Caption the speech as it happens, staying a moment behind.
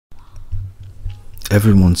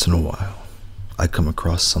Every once in a while, I come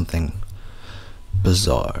across something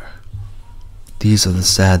bizarre. These are the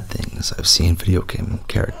sad things I've seen video game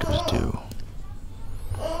characters do.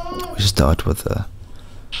 We start with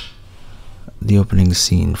the opening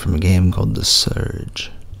scene from a game called The Surge.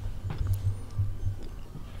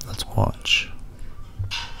 Let's watch.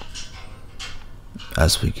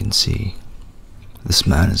 As we can see, this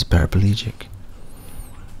man is paraplegic.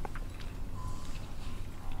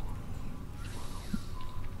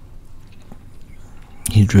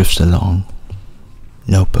 He drifts along,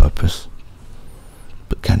 no purpose,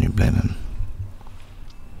 but can you blame him?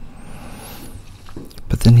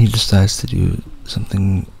 But then he decides to do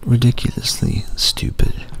something ridiculously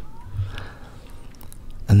stupid,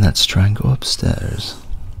 and that's try and go upstairs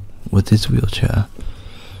with his wheelchair.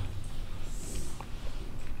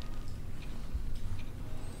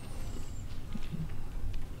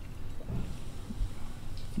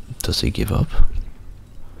 Does he give up?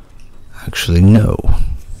 Actually, no.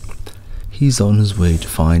 He's on his way to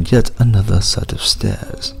find yet another set of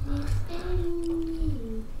stairs.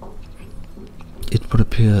 It would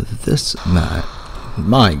appear that this man...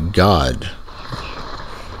 My God!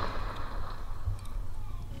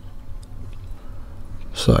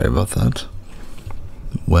 Sorry about that.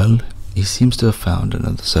 Well, he seems to have found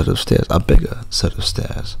another set of stairs, a bigger set of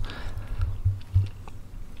stairs.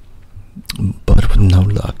 But with no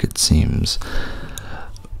luck, it seems.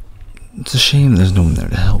 It's a shame there's no one there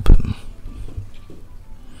to help him.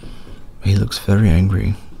 He looks very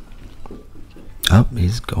angry. Oh,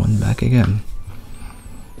 he's going back again.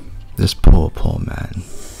 This poor man.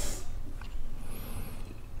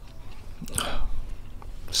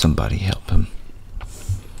 Somebody help him.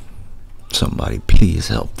 Somebody please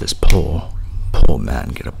help this poor man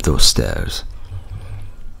get up those stairs.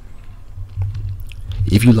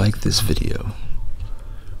 If you like this video,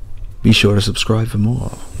 be sure to subscribe for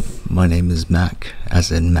more. My name is Mac,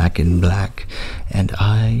 as in Mac in Black, and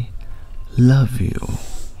I love you.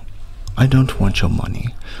 I don't want your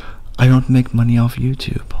money. I don't make money off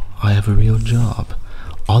YouTube. I have a real job.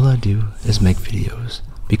 All I do is make videos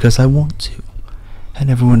because I want to, and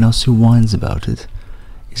everyone else who whines about it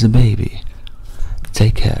is a baby.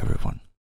 Take care, everyone.